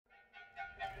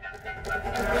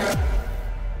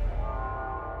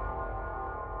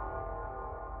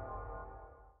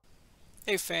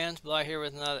Hey fans, Bly here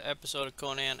with another episode of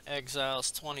Conan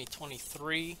Exiles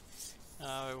 2023.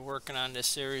 We're working on this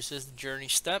series is the Journey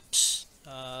Steps.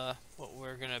 What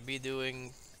we're going to be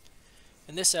doing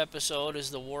in this episode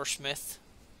is the Warsmith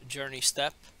Journey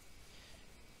Step.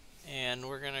 And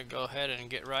we're going to go ahead and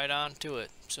get right on to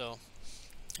it. So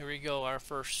here we go. Our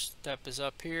first step is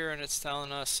up here and it's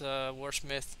telling us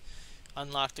Warsmith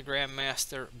unlock the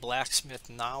Grandmaster Blacksmith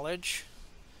knowledge.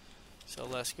 So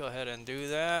let's go ahead and do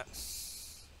that.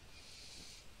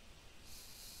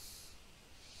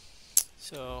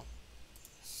 So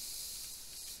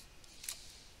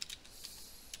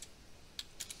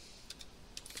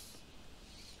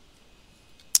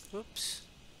oops.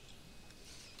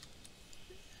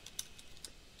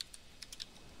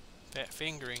 Fat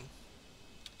fingering.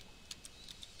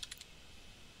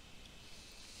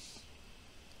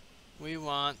 We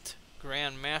want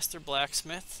Grandmaster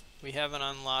Blacksmith. We haven't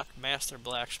unlocked Master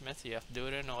Blacksmith. You have to do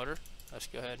it in order. Let's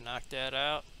go ahead and knock that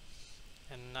out.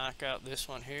 And knock out this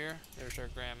one here. There's our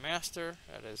Grandmaster.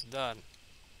 That is done.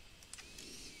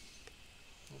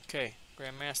 Okay,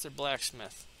 Grandmaster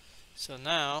Blacksmith. So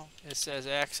now it says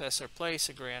access or place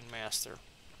a Grandmaster.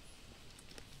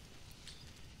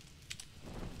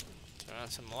 Turn on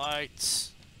some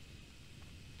lights.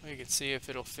 We can see if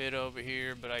it'll fit over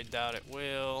here, but I doubt it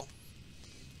will.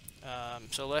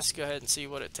 So let's go ahead and see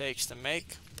what it takes to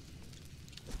make.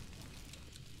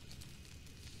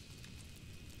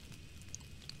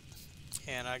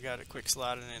 And I got a quick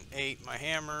slot in an 8. My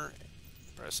hammer,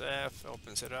 press F,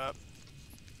 opens it up.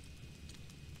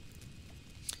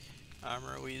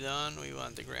 Armor we done. We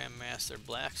want the Grandmaster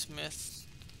Blacksmith.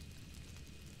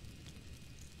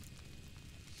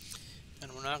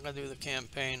 And we're not going to do the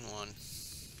campaign one.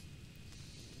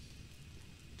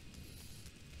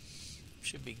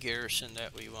 Should be garrison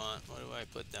that we want. What do I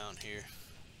put down here?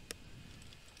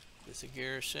 Is it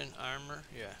garrison? Armor?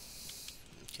 Yeah.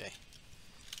 Okay.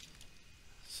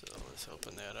 So let's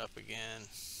open that up again.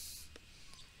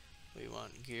 We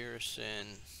want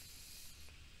garrison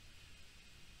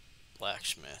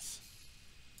Blacksmith.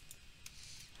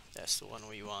 That's the one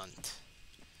we want.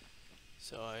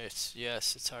 So it's,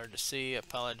 yes, it's hard to see. I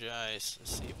apologize.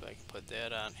 Let's see if I can put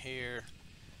that on here.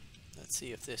 Let's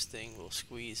see if this thing will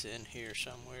squeeze in here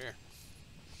somewhere.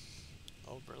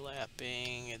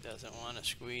 Overlapping. It doesn't want to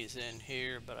squeeze in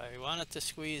here, but I want it to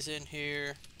squeeze in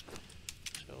here.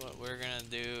 So what we're going to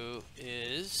do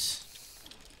is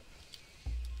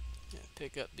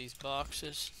pick up these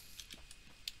boxes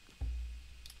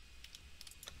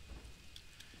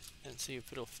and see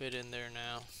if it'll fit in there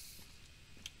now.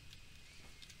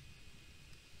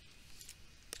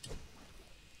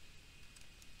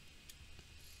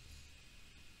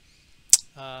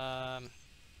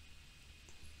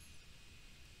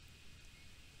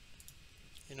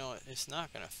 You know, it's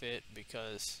not going to fit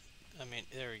because, I mean,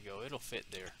 there we go. It'll fit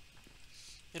there.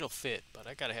 It'll fit, but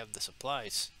I got to have the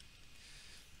supplies.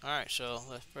 Alright, so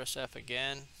let's press F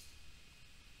again.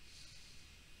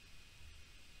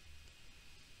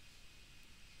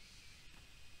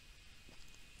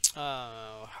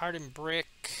 Hardened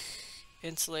brick,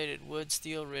 insulated wood,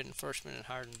 steel reinforcement, and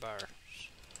hardened bars.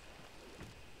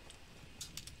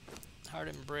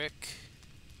 Hardened brick.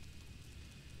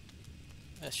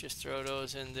 Let's just throw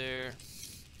those in there.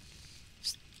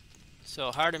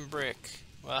 So hardened brick.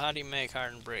 Well, how do you make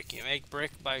hardened brick? You make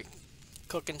brick by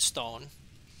cooking stone.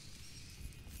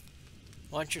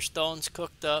 Once your stone's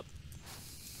cooked up,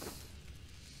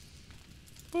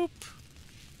 boop.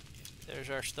 There's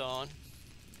our stone.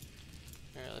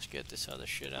 Here, let's get this other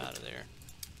shit out of there.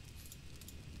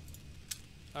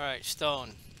 Alright,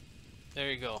 stone.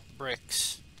 There you go.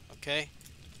 Bricks. Okay?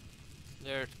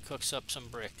 There, it cooks up some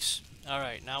bricks.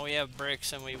 Alright, now we have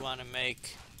bricks and we want to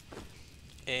make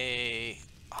a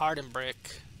hardened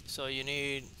brick. So you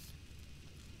need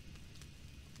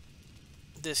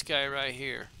this guy right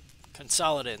here.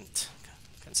 Consolidant.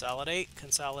 Consolidate?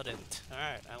 Consolidant.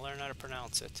 Alright, I learned how to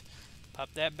pronounce it.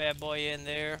 Pop that bad boy in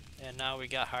there, and now we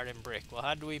got hardened brick. Well,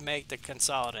 how do we make the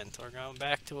consolidant? We're going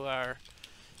back to our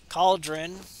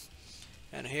cauldron,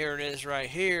 and here it is right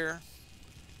here.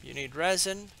 You need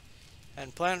resin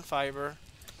and plant fiber,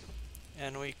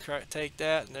 and we take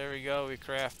that, and there we go, we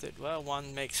craft it. Well,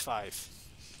 1 makes 5.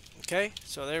 Okay,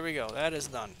 so there we go, that is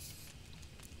done.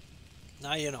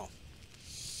 Now you know.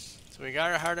 So we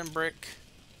got our hardened brick.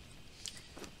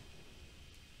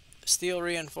 Steel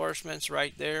reinforcements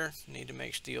right there. Need to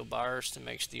make steel bars to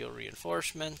make steel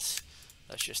reinforcements.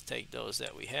 Let's just take those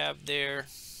that we have there.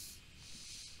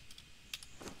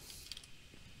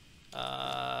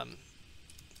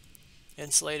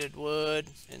 Insulated wood.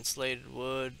 Insulated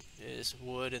wood is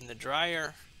wood in the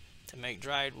dryer. to make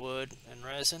dried wood and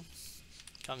resin.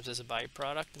 Comes as a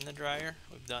byproduct in the dryer.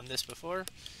 We've done this before.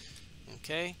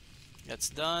 Okay, that's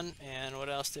done. And what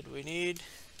else did we need?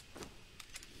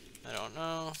 I don't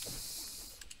know.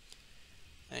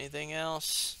 Anything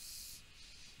else?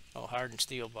 Oh, hardened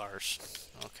steel bars.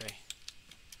 Okay.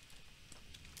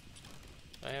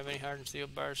 Do I have any hardened steel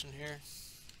bars in here?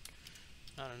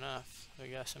 Not enough. We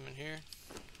got some in here.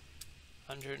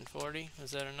 140.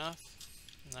 Is that enough?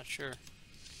 I'm not sure.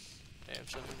 I have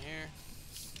some in here.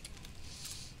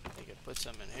 I think I put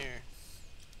some in here.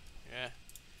 Yeah.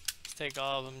 Let's take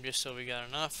all of them just so we got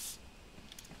enough.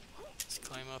 Let's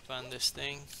climb up on this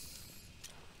thing.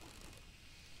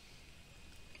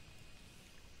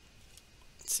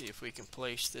 Let's see if we can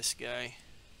place this guy.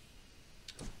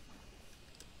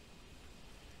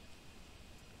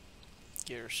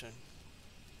 Garrison.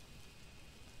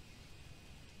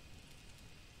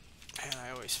 And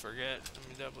I always forget. Let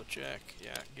me double check.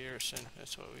 Yeah, Garrison.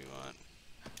 That's what we want.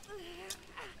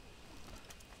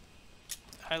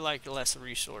 I like less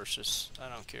resources. I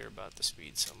don't care about the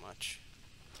speed so much.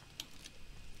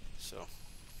 So.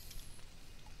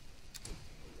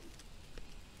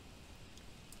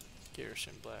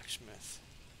 Garrison blacksmith.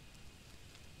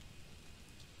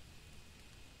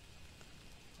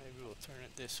 Maybe we'll turn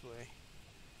it this way.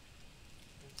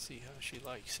 And see how she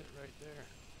likes it right there.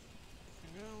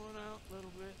 I'm gonna one out a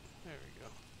little bit. There we go.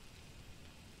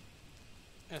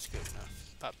 That's good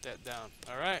enough. Pop that down.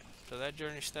 Alright, so that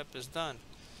journey step is done.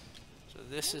 So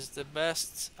this is the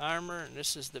best armor, and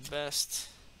this is the best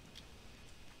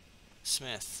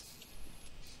smith.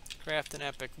 Craft an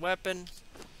epic weapon.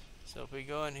 So if we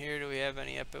go in here, do we have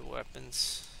any epic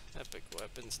weapons? Epic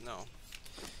weapons, no.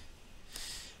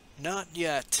 Not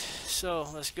yet. So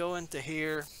let's go into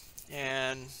here,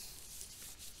 and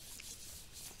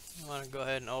I want to go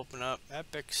ahead and open up.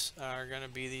 Epics are going to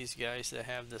be these guys that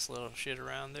have this little shit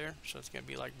around there, so it's going to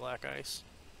be like black ice.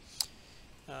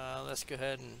 Let's go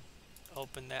ahead and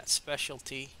open that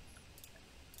specialty.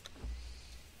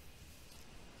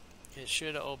 It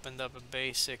should have opened up a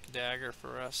basic dagger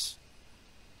for us.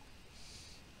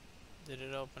 Did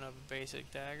it open up a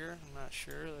basic dagger? I'm not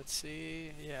sure. Let's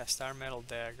see. Yeah, star metal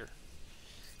dagger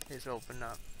is open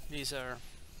up. These are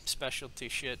specialty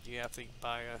shit you have to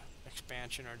buy a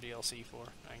expansion or DLC for.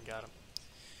 I ain't got them.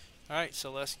 Alright,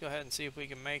 so let's go ahead and see if we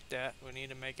can make that. We need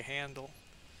to make a handle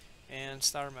and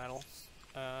star metal.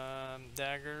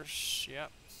 Daggers,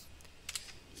 yep.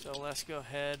 So let's go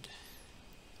ahead.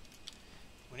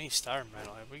 We need star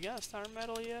metal. Have we got star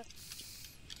metal yet?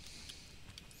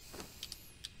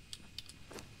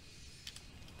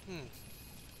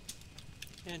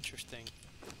 Interesting.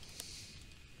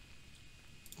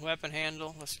 Weapon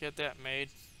handle, let's get that made.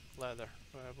 Leather.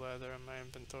 Do I have leather in my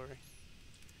inventory?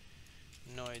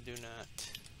 No, I do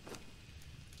not.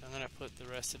 I'm gonna put the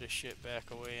rest of the shit back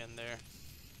away in there.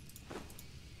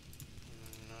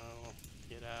 No,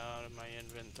 get out of my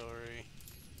inventory.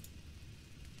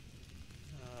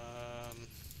 I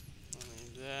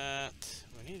need that.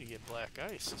 We need to get black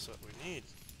ice, that's what we need.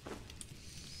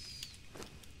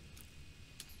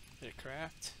 Did it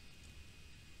craft?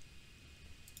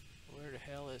 Where the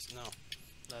hell is... No.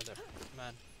 Leather. Come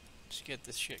on. Let's get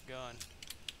this shit going.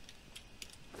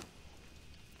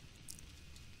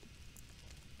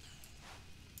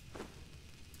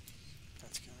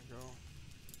 That's gonna go.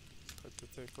 Put the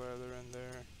thick leather in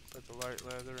there. Put the light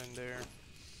leather in there.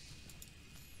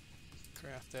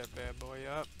 Craft that bad boy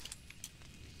up.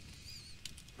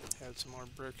 Had some more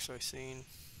bricks I seen.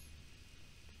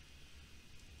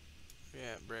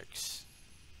 Yeah, bricks.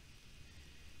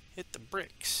 Hit the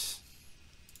bricks.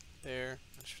 There.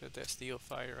 Let's get that steel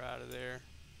fire out of there.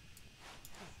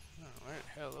 I don't know where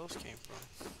the hell those came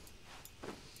from.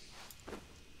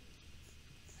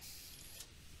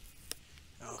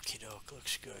 Okie doke,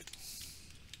 looks good.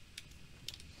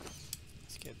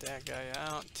 Let's get that guy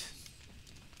out.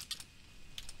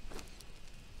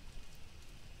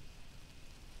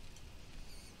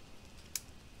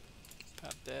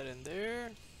 Pop that in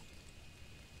there.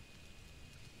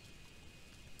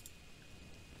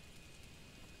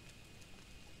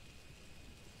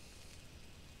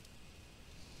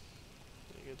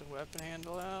 Get the weapon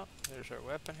handle out. There's our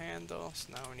weapon handle.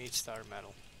 So now we need star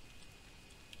metal.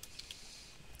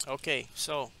 Okay,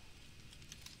 so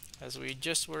as we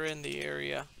just were in the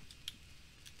area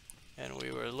and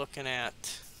we were looking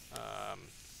at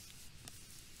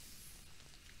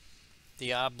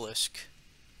the obelisk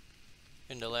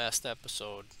in the last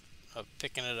episode of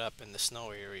picking it up in the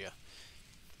snow area.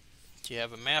 If you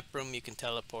have a map room, you can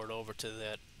teleport over to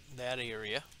that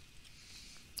area,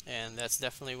 and that's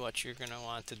definitely what you're going to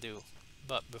want to do.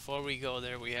 But before we go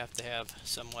there, we have to have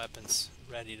some weapons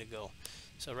ready to go.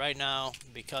 So right now,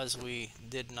 because we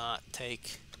did not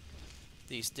take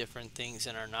these different things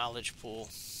in our knowledge pool,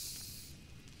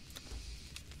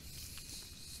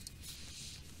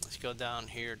 let's go down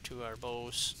here to our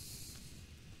bows.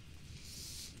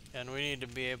 And we need to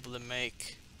be able to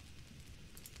make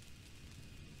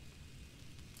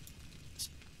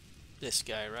this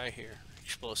guy right here,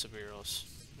 explosive arrows.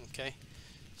 Okay,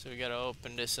 so we got to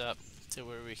open this up to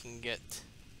where we can get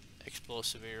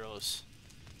explosive arrows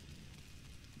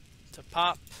to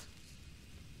pop.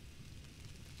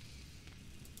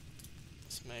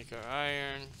 Let's make our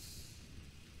iron.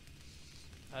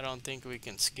 I don't think we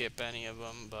can skip any of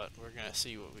them, but we're gonna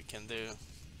see what we can do.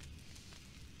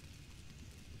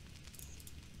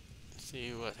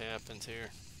 See what happens here.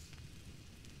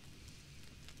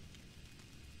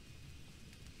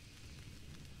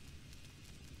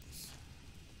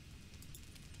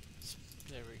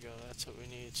 There we go, that's what we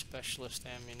need. Specialist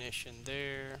ammunition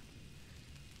there.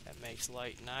 That makes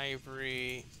light and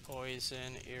ivory.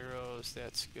 Poison, arrows,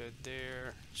 that's good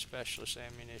there. Specialist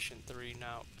ammunition 3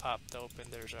 now popped open.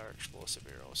 There's our explosive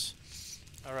arrows.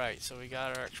 Alright, so we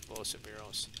got our explosive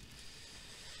arrows.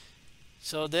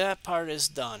 So that part is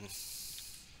done.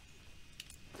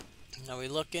 Now we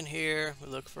look in here, we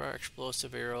look for our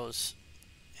explosive arrows,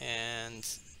 and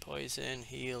poison,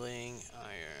 healing,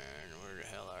 iron. Where the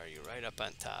hell are you? Right up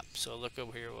on top. So look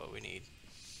over here what we need.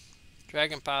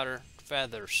 Dragon powder,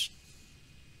 feathers,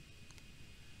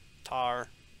 tar,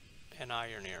 and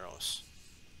iron arrows.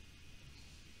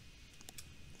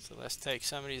 So let's take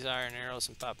some of these iron arrows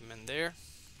and pop them in there.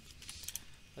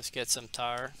 Let's get some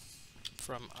tar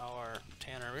from our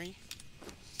tannery.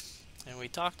 And we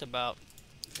talked about,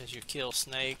 as you kill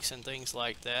snakes and things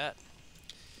like that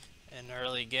in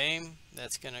early game,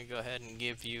 that's going to go ahead and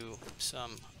give you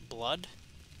some blood,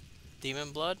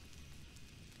 demon blood.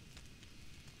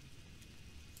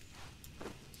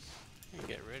 I'm gonna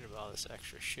get rid of all this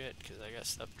extra shit because I got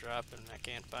stuff dropping and I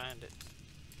can't find it.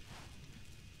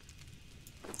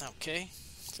 Okay,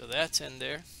 so that's in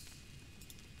there.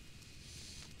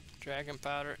 Dragon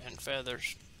powder and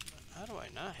feathers. How do I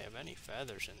not have any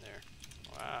feathers in there?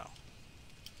 Wow.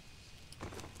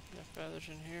 Got feathers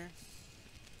in here?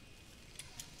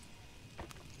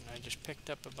 And I just picked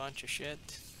up a bunch of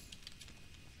shit.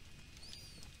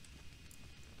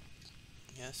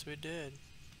 Yes, we did.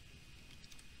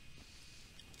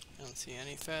 I don't see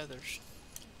any feathers.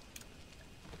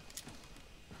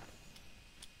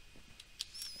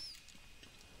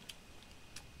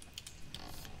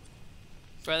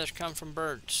 Feathers come from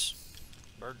birds.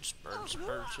 Birds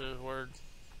is a word.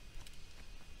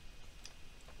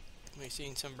 We've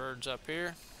seen some birds up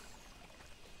here.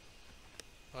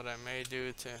 What I may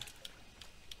do to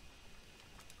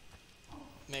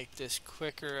make this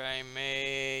quicker, I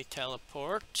may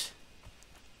teleport.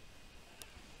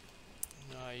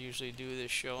 I usually do this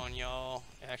showing y'all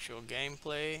actual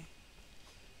gameplay,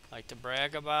 like to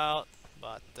brag about,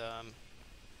 but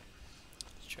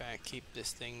let's try and keep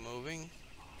this thing moving.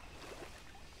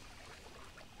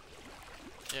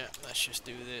 Yeah, let's just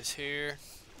do this here.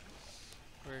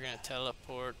 We're gonna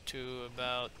teleport to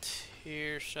about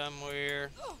here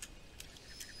somewhere.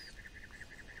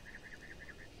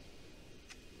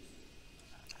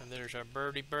 And there's our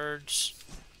birdie birds.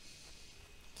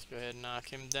 Let's go ahead and knock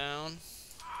him down.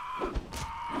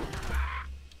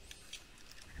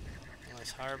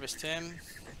 Let's harvest him.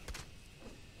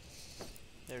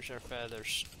 There's our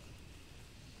feathers.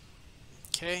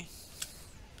 Okay.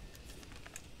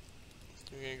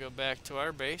 We're gonna go back to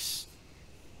our base.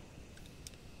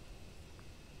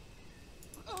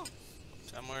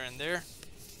 Somewhere in there.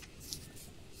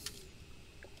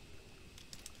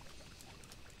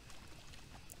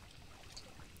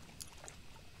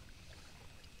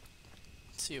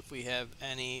 Let's see if we have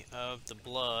any of the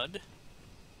blood.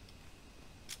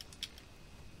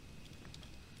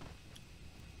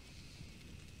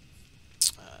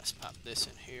 Let's pop this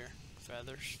in here.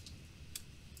 Feathers.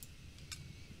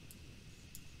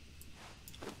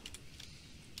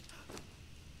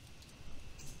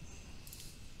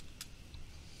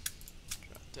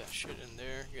 That shit in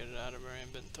there, get it out of our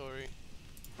inventory.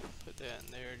 Put that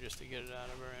in there just to get it out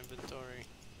of our inventory.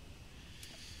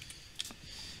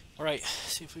 Alright,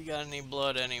 see if we got any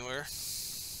blood anywhere.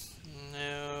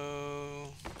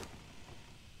 No.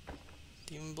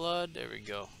 Demon blood, there we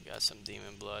go. Got some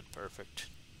demon blood, perfect.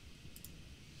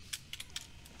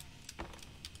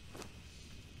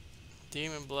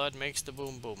 Demon blood makes the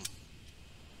boom boom.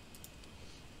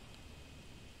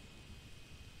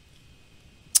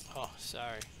 Oh,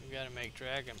 sorry. We gotta make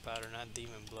dragon powder, not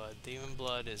demon blood. Demon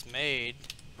blood is made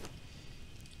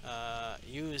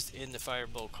used in the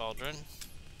Firebolt Cauldron.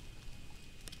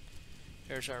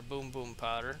 Here's our boom boom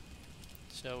powder.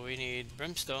 So we need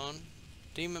brimstone,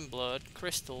 demon blood,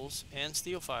 crystals, and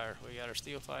steel fire. We got our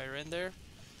steel fire in there.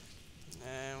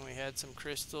 And we had some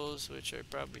crystals, which I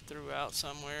probably threw out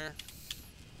somewhere.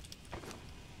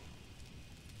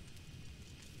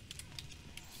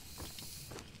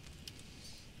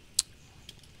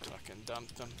 Fucking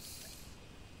dumped them.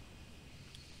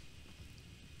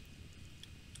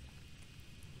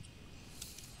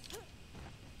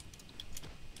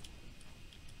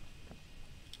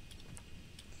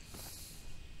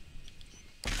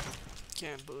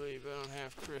 Can't believe I don't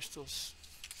have crystals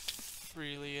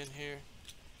freely in here.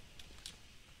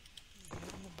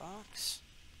 In the box.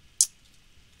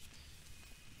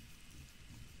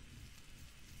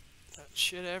 That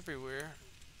shit everywhere.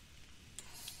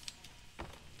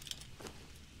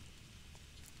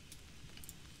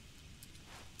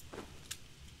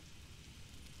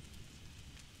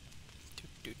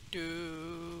 I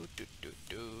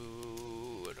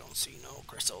don't see no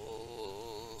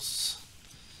crystals.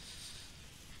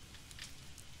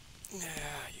 Yeah,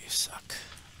 you suck.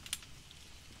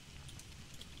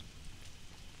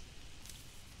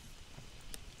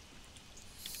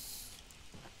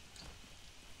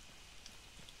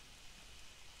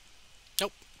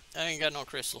 Nope, I ain't got no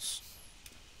crystals.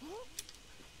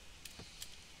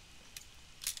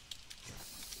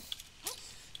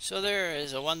 So there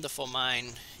is a wonderful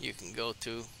mine you can go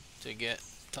to get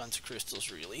tons of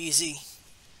crystals real easy,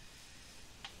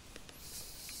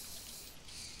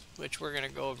 which we're going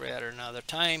to go over at another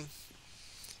time.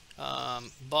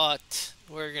 But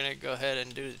we're going to go ahead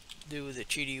and do the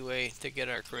cheaty way to get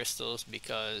our crystals,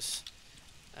 because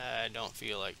I don't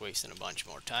feel like wasting a bunch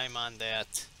more time on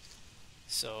that.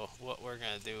 So what we're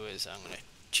going to do is I'm going to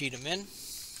cheat them in.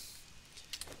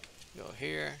 Go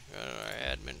here, go to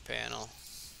our admin panel.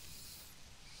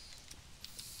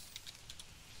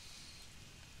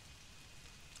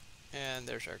 And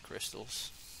there's our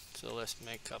crystals. So let's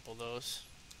make a couple of those.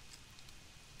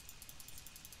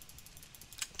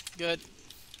 Good.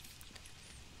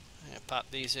 I'm gonna pop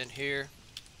these in here.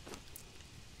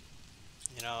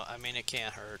 You know, I mean, it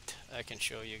can't hurt. I can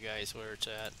show you guys where it's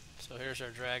at. So here's our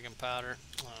dragon powder.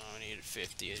 Oh, I needed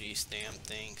 50 of these damn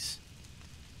things.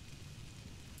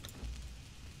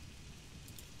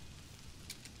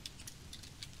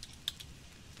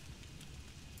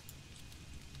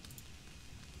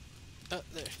 Oh,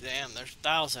 there's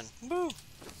 1,000. Woo!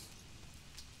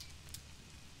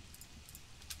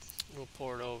 We'll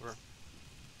pour it over.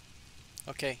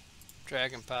 Okay,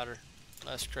 dragon powder.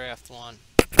 Let's craft one.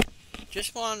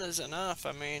 Just one is enough.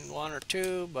 I mean, one or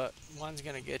two, but one's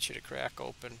gonna get you to crack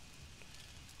open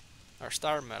our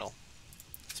star metal.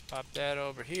 Let's pop that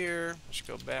over here. Let's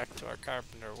go back to our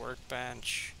carpenter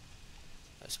workbench.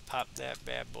 Let's pop that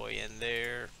bad boy in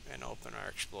there and open our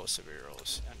explosive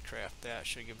arrows and craft that.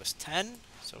 Should give us 10.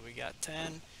 So we got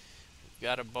 10. We've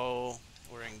got a bow.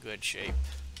 We're in good shape.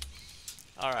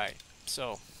 Alright,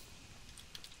 so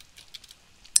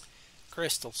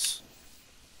crystals.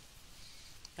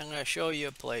 I'm going to show you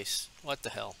a place. What the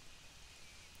hell?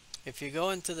 If you go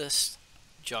into this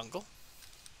jungle,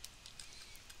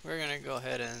 we're going to go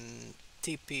ahead and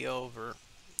TP over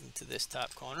into this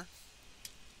top corner.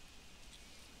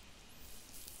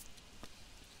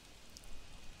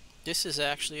 This is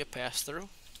actually a pass-through,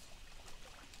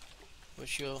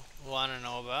 which you'll want to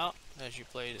know about as you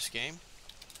play this game.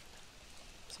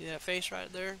 See that face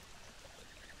right there?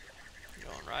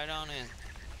 Going right on in.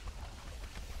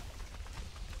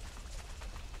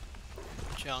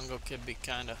 Jungle could be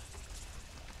kind of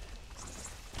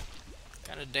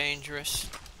dangerous.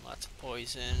 Lots of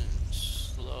poison and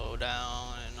slow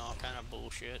down and all kind of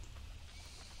bullshit.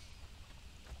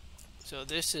 So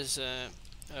this is a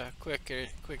quick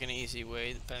and easy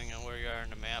way, depending on where you are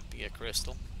in the map, to get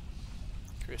crystal.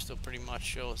 Crystal pretty much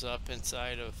shows up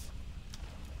inside of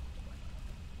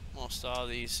most all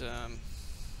these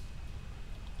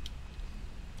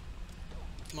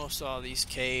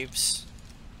caves.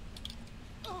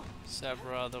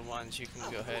 Several other ones you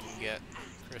can go ahead and get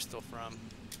crystal from.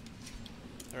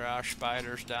 There are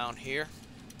spiders down here.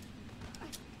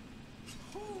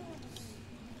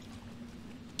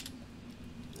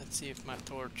 Let's see if my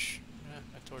torch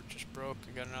is broke.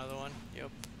 I got another one.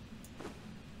 Yep.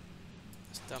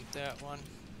 Let's dump that one.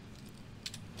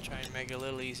 Trying to make it a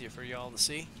little easier for y'all to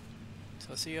see.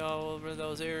 So see all over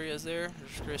those areas there?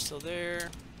 There's crystal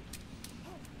there.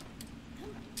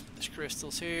 There's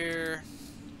crystals here.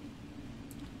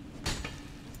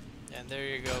 And there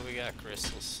you go, we got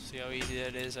crystals. See how easy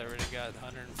that is? I already got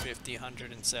 150,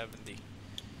 170.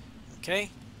 Okay?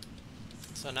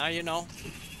 So now you know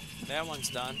that one's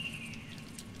done.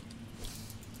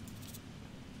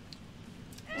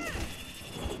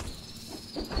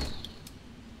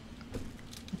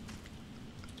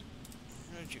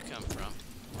 Where'd you come from?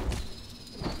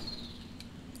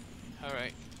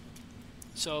 Alright.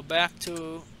 So back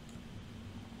to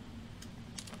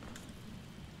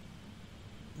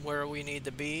where we need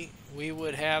to be. We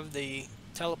would have the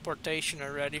teleportation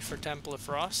already for Temple of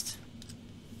Frost.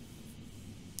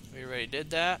 We already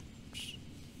did that.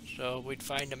 So we'd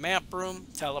find a map room,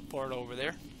 teleport over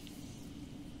there.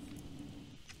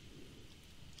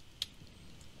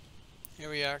 Here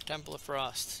we are, Temple of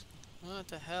Frost. What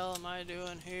the hell am I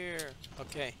doing here?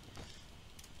 Okay.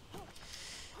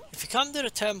 If you come to the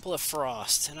Temple of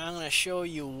Frost, and I'm going to show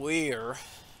you where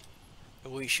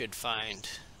we should find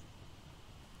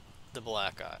the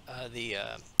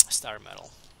star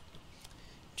metal.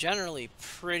 Generally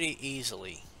pretty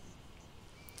easily.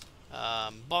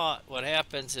 But what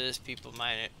happens is people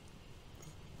mine it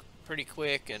pretty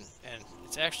quick, and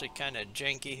it's actually kind of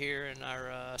janky here in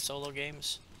our solo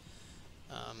games.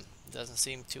 Doesn't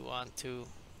seem to want to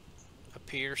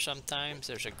appear sometimes.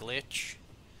 There's a glitch.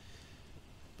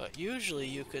 But usually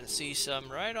you can see some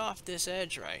right off this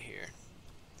edge right here.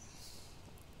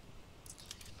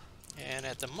 And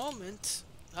at the moment,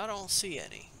 I don't see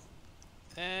any.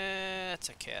 That's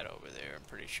a cat over there, I'm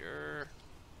pretty sure.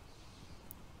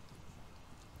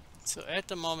 So at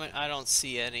the moment, I don't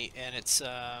see any, and it's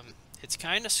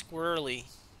kind of squirrely.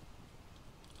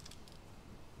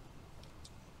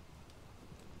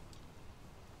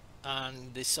 On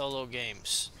the solo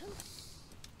games,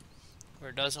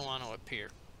 where it doesn't want to appear.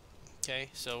 Okay,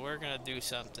 so we're gonna do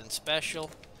something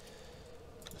special.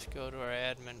 Let's go to our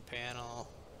admin panel.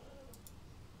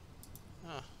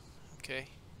 Oh, okay.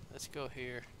 Let's go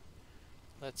here.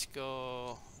 Let's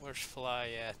go. Where's Fly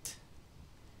at?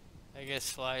 I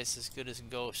guess Fly is as good as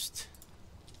Ghost.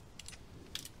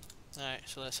 Alright,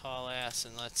 so let's haul ass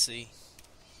and let's see.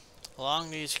 Along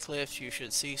these cliffs, you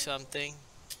should see something.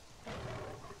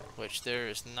 Which there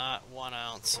is not 1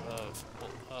 ounce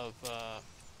of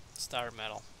star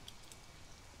metal.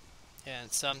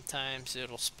 And sometimes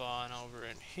it'll spawn over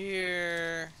in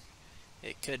here.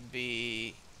 It could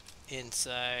be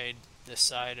inside the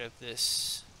side of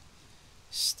this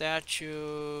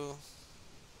statue.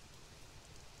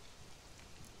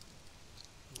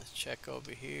 Let's check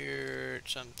over here. It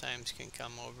sometimes can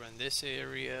come over in this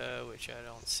area, which I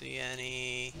don't see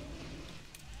any.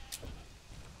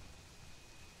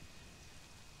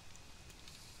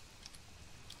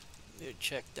 You'd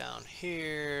check down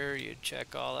here, you'd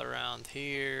check all around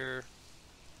here.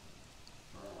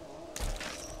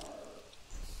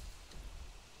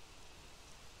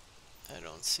 I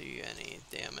don't see any,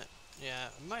 damn it. Yeah,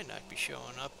 it might not be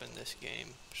showing up in this game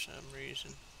for some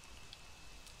reason.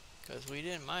 Because we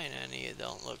didn't mine any, it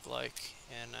don't look like.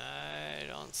 And I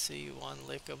don't see one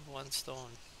lick of one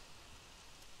stone.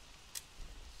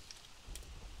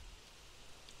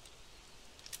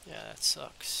 Yeah, that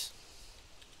sucks.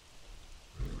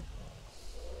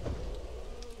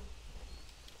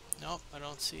 Nope, I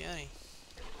don't see any.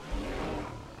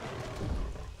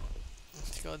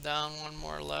 Let's go down one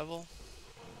more level.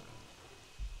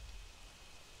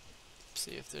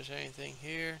 See if there's anything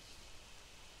here.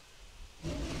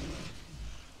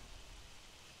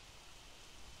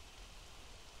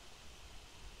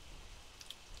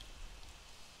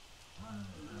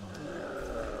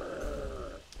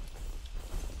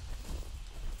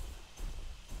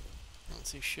 Don't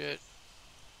see shit.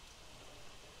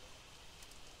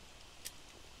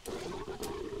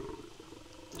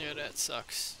 Yeah, that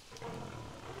sucks.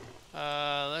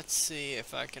 Let's see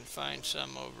if I can find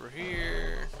some over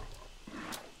here.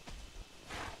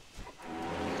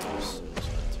 Oops, just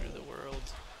went through the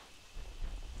world.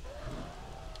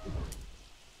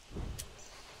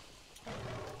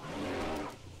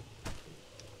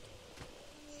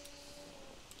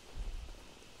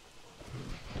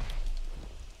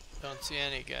 Don't see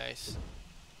any, guys.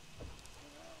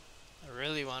 I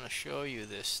really want to show you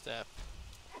this step.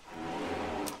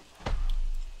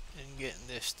 And getting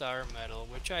this star metal,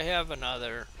 which I have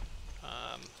another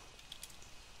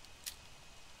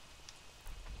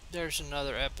there's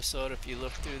another episode if you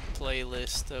look through the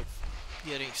playlist of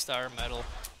getting star metal.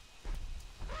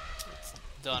 It's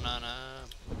done on a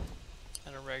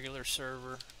regular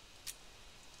server.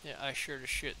 Yeah, I sure as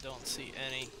shit don't see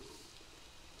any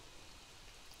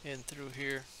in through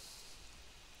here.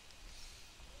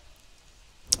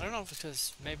 I don't know if it's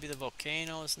because maybe the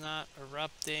volcano is not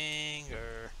erupting,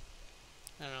 or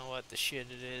I don't know what the shit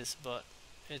it is, but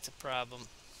it's a problem.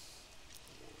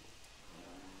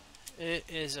 It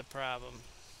is a problem.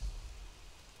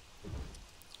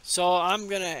 So I'm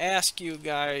gonna ask you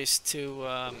guys to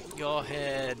go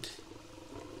ahead.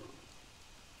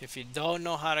 If you don't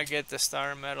know how to get the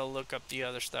star medal, look up the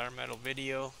other star medal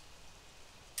video.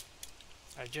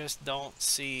 I just don't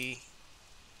see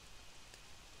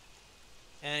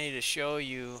any to show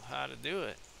you how to do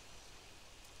it,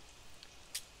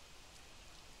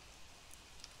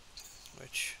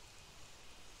 which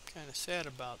I'm kind of sad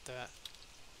about that.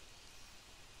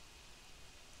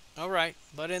 Alright,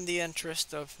 but in the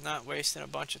interest of not wasting a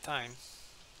bunch of time,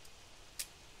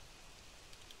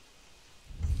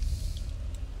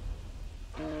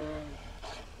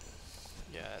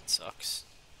 yeah, it sucks.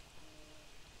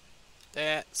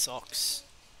 That sucks.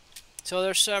 So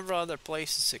there's several other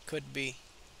places it could be,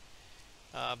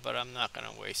 but I'm not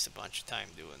going to waste a bunch of time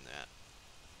doing that.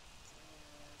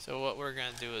 So what we're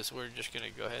going to do is we're just going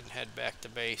to go ahead and head back to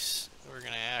base. We're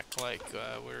going to act like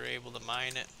we were able to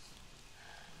mine it.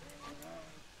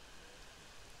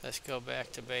 Let's go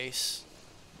back to base.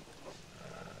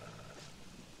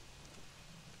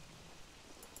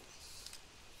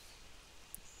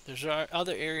 There's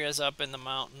other areas up in the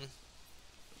mountain.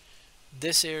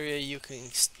 This area you can,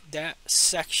 that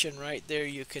section right there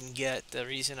you can get. The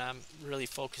reason I'm really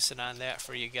focusing on that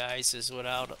for you guys is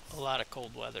without a lot of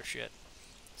cold weather shit.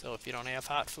 So if you don't have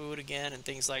hot food again and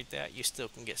things like that, you still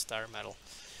can get star medal.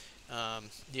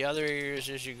 The other areas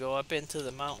as you go up into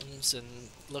the mountains and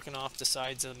looking off the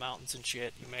sides of the mountains and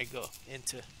shit, you may go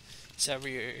into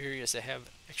several areas that have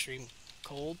extreme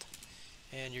cold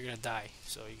and you're gonna die.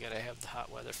 So you gotta have the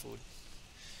hot weather food.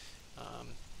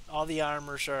 All the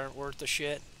armors aren't worth the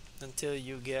shit until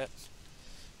you get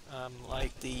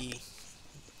like the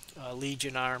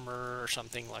Legion armor or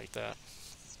something like that.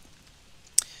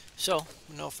 So,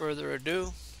 no further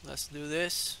ado, let's do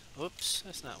this. Oops,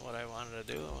 that's not what I wanted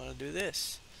to do. I want to do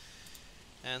this.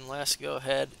 And let's go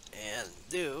ahead and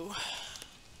do...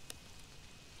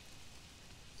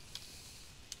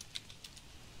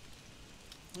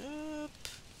 Oop.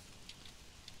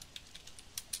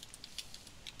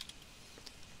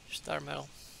 Star medal.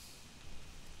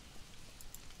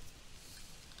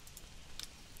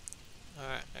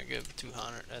 Alright, I give it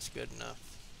 200. That's good enough.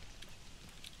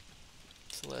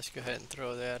 So let's go ahead and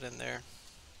throw that in there.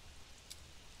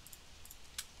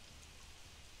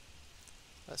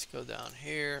 Let's go down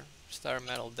here. Star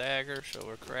metal dagger, so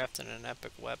we're crafting an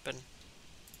epic weapon.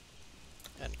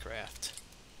 And craft.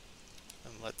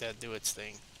 And let that do its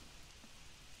thing.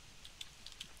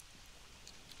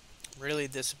 Really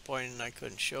disappointed I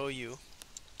couldn't show you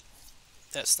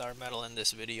that star metal in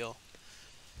this video.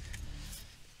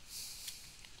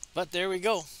 But there we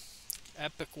go.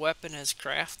 Epic weapon is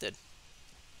crafted.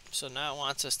 So now it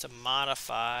wants us to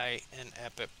modify an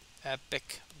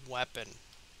epic weapon.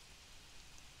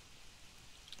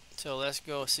 So let's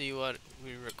go see what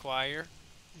we require.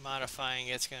 Modifying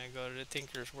it's going to go to the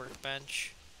Tinker's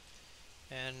Workbench.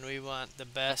 And we want the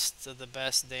best of the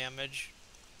best damage.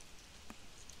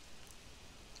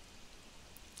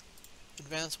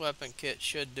 Advanced Weapon Kit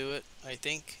should do it, I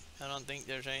think. I don't think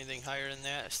there's anything higher than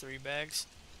that. It's 3 bags.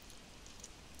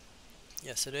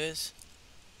 Yes, it is.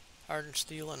 Hardened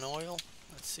steel and oil.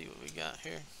 Let's see what we got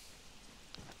here.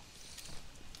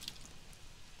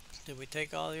 Did we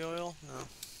take all the oil? No.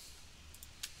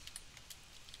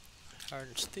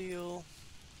 Hardened steel.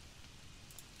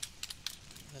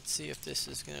 Let's see if this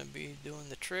is going to be doing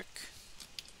the trick.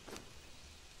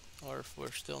 Or if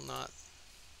we're still not.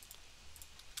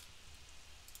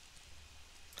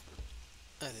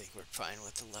 I think we're fine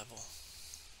with the level.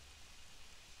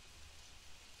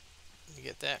 You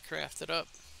get that crafted up.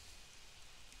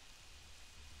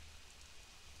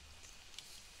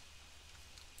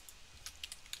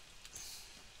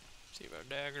 See if our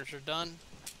daggers are done.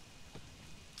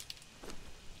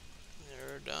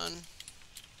 They're done.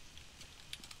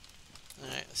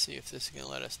 Alright, let's see if this is going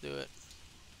to let us do it.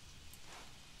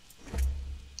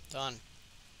 Done.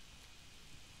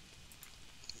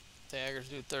 Daggers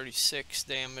do 36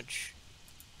 damage.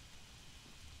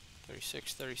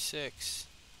 36.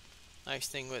 Nice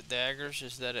thing with daggers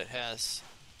is that it has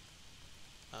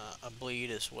a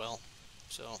bleed as well.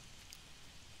 So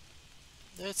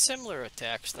it's similar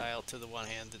attack style to the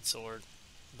one-handed sword,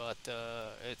 but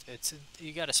it's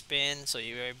you got to spin, so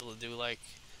you're able to do like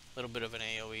a little bit of an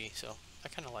AOE. So I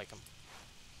kind of like them.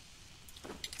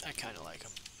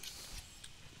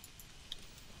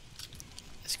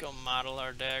 Let's go model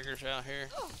our daggers out here.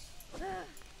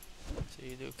 So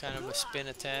you do kind of a spin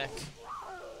attack,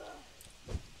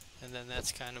 and then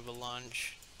that's kind of a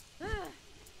lunge.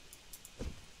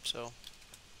 So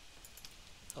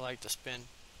I like to spin.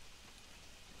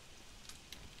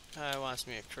 It wants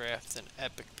me to craft an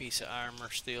epic piece of armor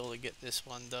steel to get this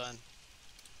one done.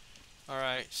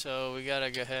 Alright, so we gotta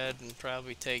go ahead and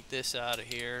probably take this out of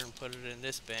here and put it in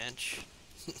this bench.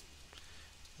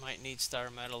 Might need star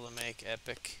metal to make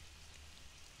epic.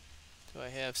 Do I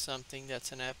have something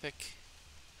that's an epic?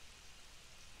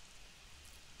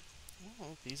 I don't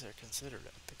know if these are considered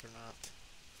epic or not.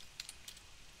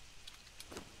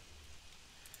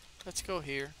 Let's go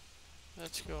here.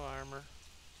 Let's go armor.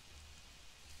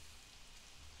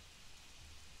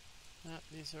 No,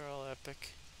 these are all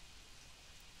epic.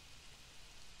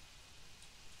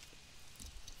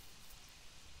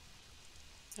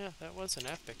 Yeah, that was an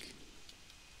epic.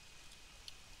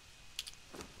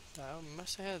 I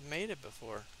must have made it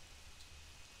before.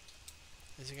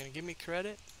 Is it going to give me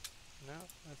credit? No.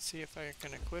 Let's see if I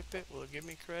can equip it. Will it give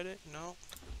me credit? No.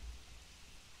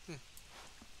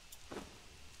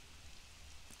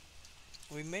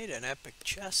 We made an epic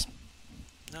chest.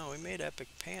 No, we made epic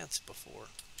pants before.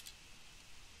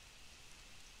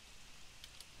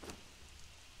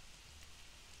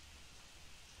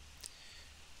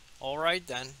 Alright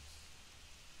then.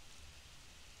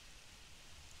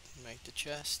 Make the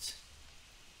chest.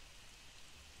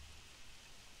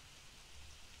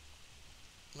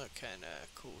 What kind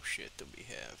of cool shit do we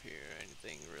have here?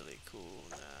 Anything really cool?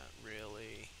 Not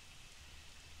really.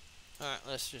 Alright,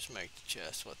 let's just make the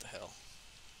chest. What the hell?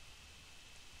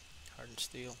 Hardened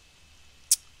steel.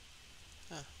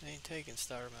 Huh, they ain't taking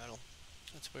star metal.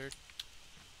 That's weird.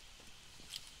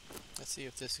 Let's see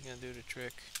if this is gonna do the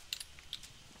trick.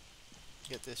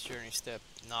 Get this journey step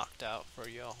knocked out for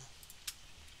y'all.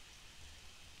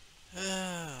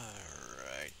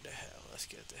 Alright, the hell. Let's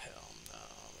get the helm now.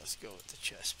 Let's go with the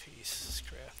chest piece. Let's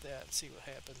craft that and see what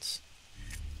happens.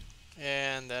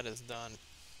 And that is done.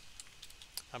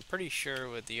 I'm pretty sure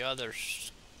with the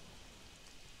others,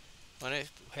 when I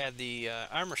had the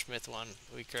Armorsmith one,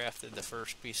 we crafted the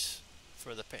first piece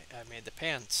for the I made the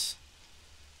pants.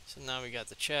 So now we got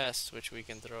the chest, which we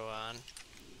can throw on.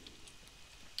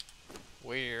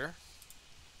 Where?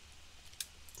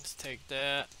 Let's take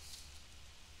that.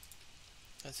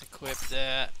 Let's equip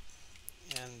that.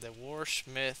 And the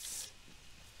Warsmith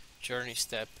journey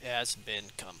step has been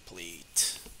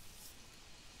complete.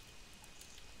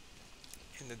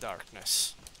 In the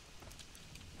darkness.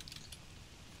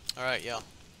 Alright, y'all.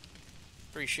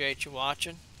 Appreciate you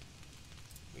watching.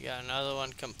 We got another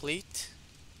one complete.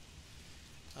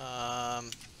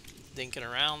 Dinking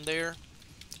around there.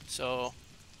 So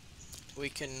we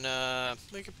could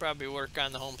probably work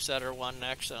on the homesteader one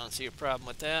next. I don't see a problem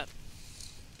with that.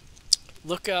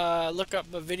 Look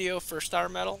up a video for star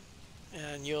metal,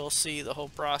 and you'll see the whole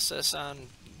process on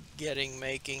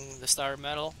making the star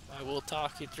metal. I will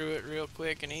talk you through it real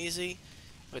quick and easy.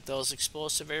 With those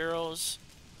explosive arrows,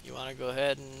 you want to go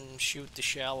ahead and shoot the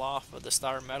shell off of the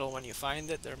star metal when you find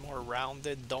it. They're more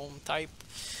rounded dome type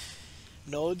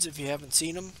nodes if you haven't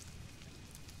seen them.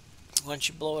 Once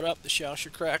you blow it up, the shell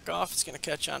should crack off. It's going to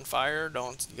catch on fire.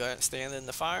 Don't go ahead and stand in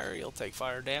the fire. You'll take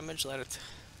fire damage. Let it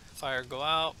fire go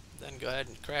out. Then go ahead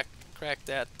and crack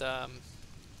that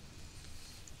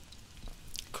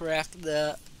craft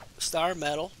the star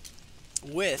metal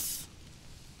with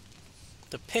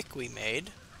the pick we made,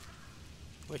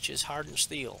 which is hardened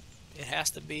steel. It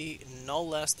has to be no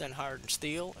less than hardened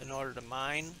steel in order to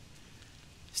mine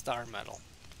star metal.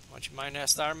 Once you mine that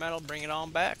star metal, bring it on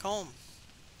back home.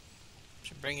 Once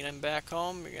you bring it in back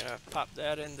home, you're gonna pop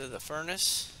that into the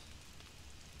furnace,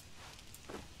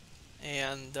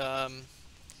 and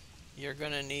you're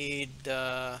gonna need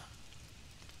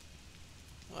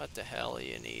what the hell do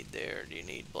you need there? Do you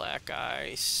need black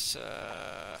ice?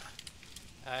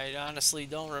 I honestly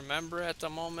don't remember at the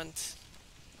moment,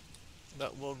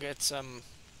 but we'll get some.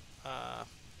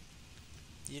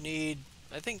 You need,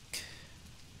 I think,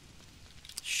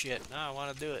 shit, now I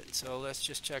want to do it, so let's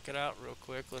just check it out real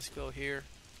quick. Let's go here.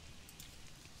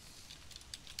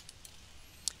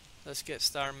 Let's get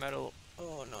star metal.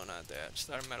 Oh no, not that.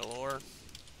 Star metal ore.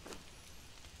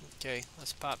 Okay,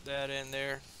 let's pop that in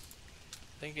there.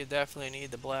 I think you definitely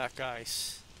need the black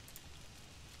ice.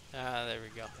 Ah, there we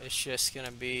go. It's just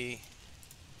gonna be,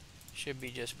 should be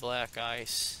just black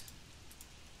ice.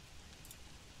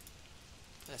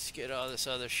 Let's get all this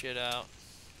other shit out.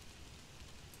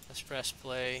 Let's press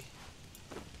play.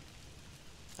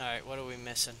 Alright, what are we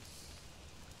missing?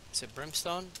 Is it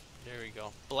brimstone? There we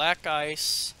go. Black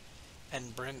ice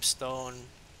and brimstone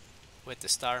with the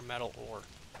star metal ore.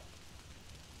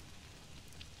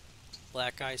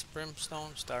 Black ice,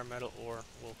 brimstone, star metal ore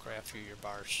will craft you your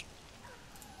bars.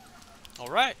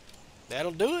 Alright,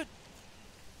 that'll do it.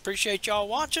 Appreciate y'all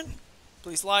watching.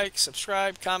 Please like,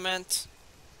 subscribe, comment.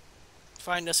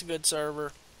 Find us a good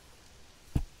server.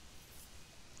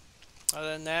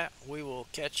 Other than that, we will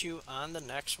catch you on the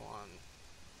next one.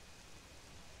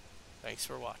 Thanks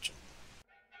for watching.